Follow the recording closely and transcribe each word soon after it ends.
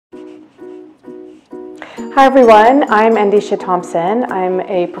Hi everyone, I'm Andisha Thompson. I'm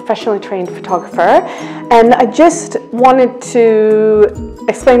a professionally trained photographer, and I just wanted to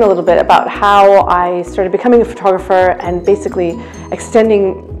explain a little bit about how I started becoming a photographer and basically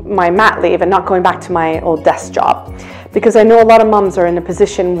extending my mat leave and not going back to my old desk job. Because I know a lot of moms are in a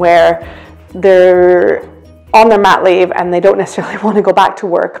position where they're on their mat leave and they don't necessarily want to go back to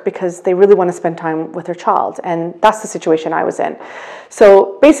work because they really want to spend time with their child, and that's the situation I was in.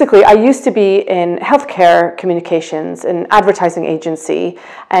 So basically, I used to be in healthcare communications, an advertising agency,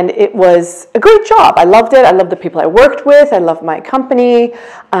 and it was a great job. I loved it. I loved the people I worked with. I loved my company,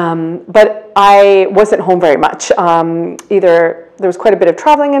 but I wasn't home very much. Either there was quite a bit of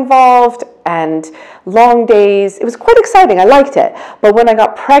traveling involved and long days. It was quite exciting. I liked it. But when I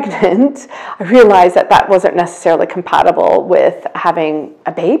got pregnant, I realized that that wasn't necessarily compatible with having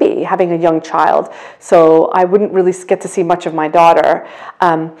a baby, having a young child. So I wouldn't really get to see much of my daughter.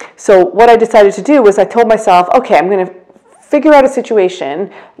 So what I decided to do was I told myself, okay, I'm going to figure out a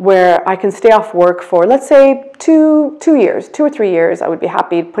situation where I can stay off work for, let's say, 2 years, 2 or 3 years. I would be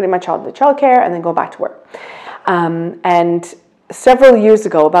happy putting my child into childcare and then go back to work. And several years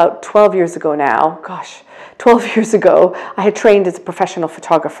ago, about 12 years ago now, 12 years ago, I had trained as a professional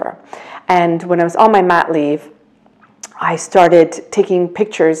photographer. And when I was on my mat leave, I started taking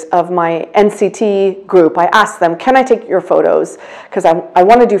pictures of my NCT group. I asked them, can I take your photos? Because I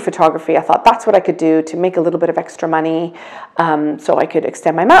want to do photography. I thought that's what I could do to make a little bit of extra money so I could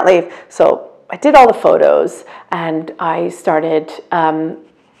extend my mat leave. So I did all the photos and I started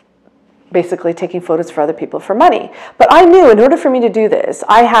basically taking photos for other people for money. But I knew in order for me to do this,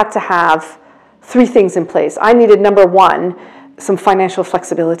 I had to have 3 things in place. I needed, number one, some financial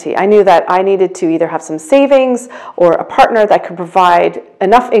flexibility. I knew that I needed to either have some savings or a partner that could provide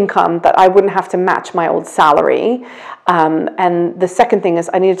enough income that I wouldn't have to match my old salary. And the second thing is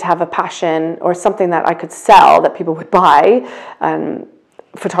I needed to have a passion or something that I could sell that people would buy.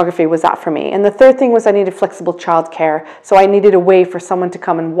 Photography was that for me. And the third thing was I needed flexible childcare. So I needed a way for someone to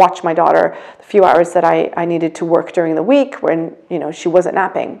come and watch my daughter the few hours that I needed to work during the week when she wasn't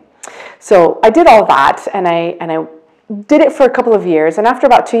napping. So I did all that, and I did it for a couple of years. And after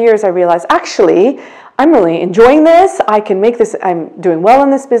about 2 years, I realized, actually, I'm really enjoying this. I can make this, I'm doing well in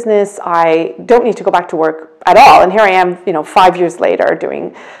this business. I don't need to go back to work at all. And here I am, 5 years later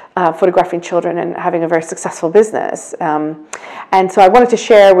doing photographing children and having a very successful business. And so I wanted to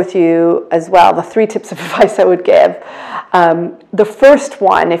share with you as well the 3 tips of advice I would give. The first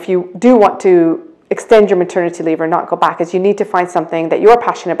one, if you do want to extend your maternity leave or not go back, is you need to find something that you're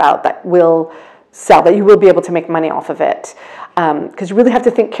passionate about that will sell, that you will be able to make money off of it. Because you really have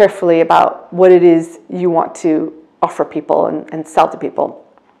to think carefully about what it is you want to offer people and sell to people.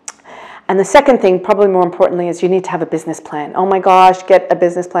 And the second thing, probably more importantly, is you need to have a business plan. Oh my gosh, get a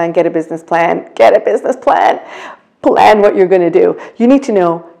business plan, get a business plan, get a business plan. Plan what you're going to do. You need to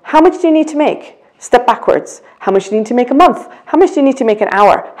know, how much do you need to make? Step backwards. How much do you need to make a month? How much do you need to make an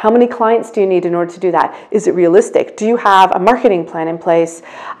hour? How many clients do you need in order to do that? Is it realistic? Do you have a marketing plan in place?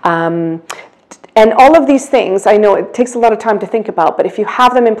 And all of these things, I know it takes a lot of time to think about, but if you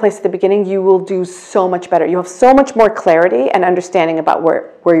have them in place at the beginning, you will do so much better. You have so much more clarity and understanding about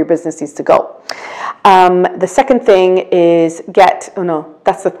where your business needs to go. The second thing is that's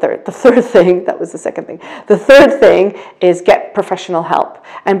the third. The third thing, that was the second thing. The third thing is get professional help.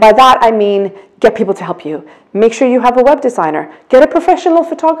 And by that, I mean, get people to help you. Make sure you have a web designer. Get a professional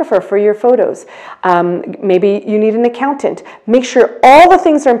photographer for your photos. Maybe you need an accountant. Make sure all the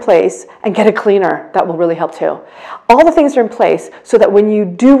things are in place, and get a cleaner. That will really help too. All the things are in place so that when you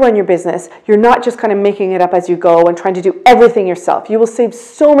do run your business, you're not just kind of making it up as you go and trying to do everything yourself. You will save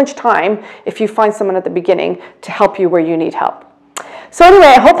so much time if you find someone at the beginning to help you where you need help. So anyway,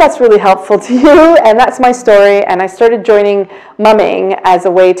 I hope that's really helpful to you, and that's my story. And I started joining mumming as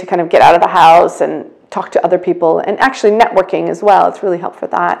a way to kind of get out of the house and talk to other people, and actually networking as well. It's really helped for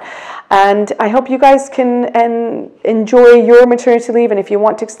that. And I hope you guys can enjoy your maternity leave, and if you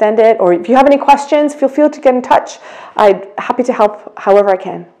want to extend it, or if you have any questions, feel free to get in touch. I'm happy to help however I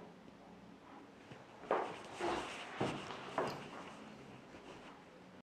can.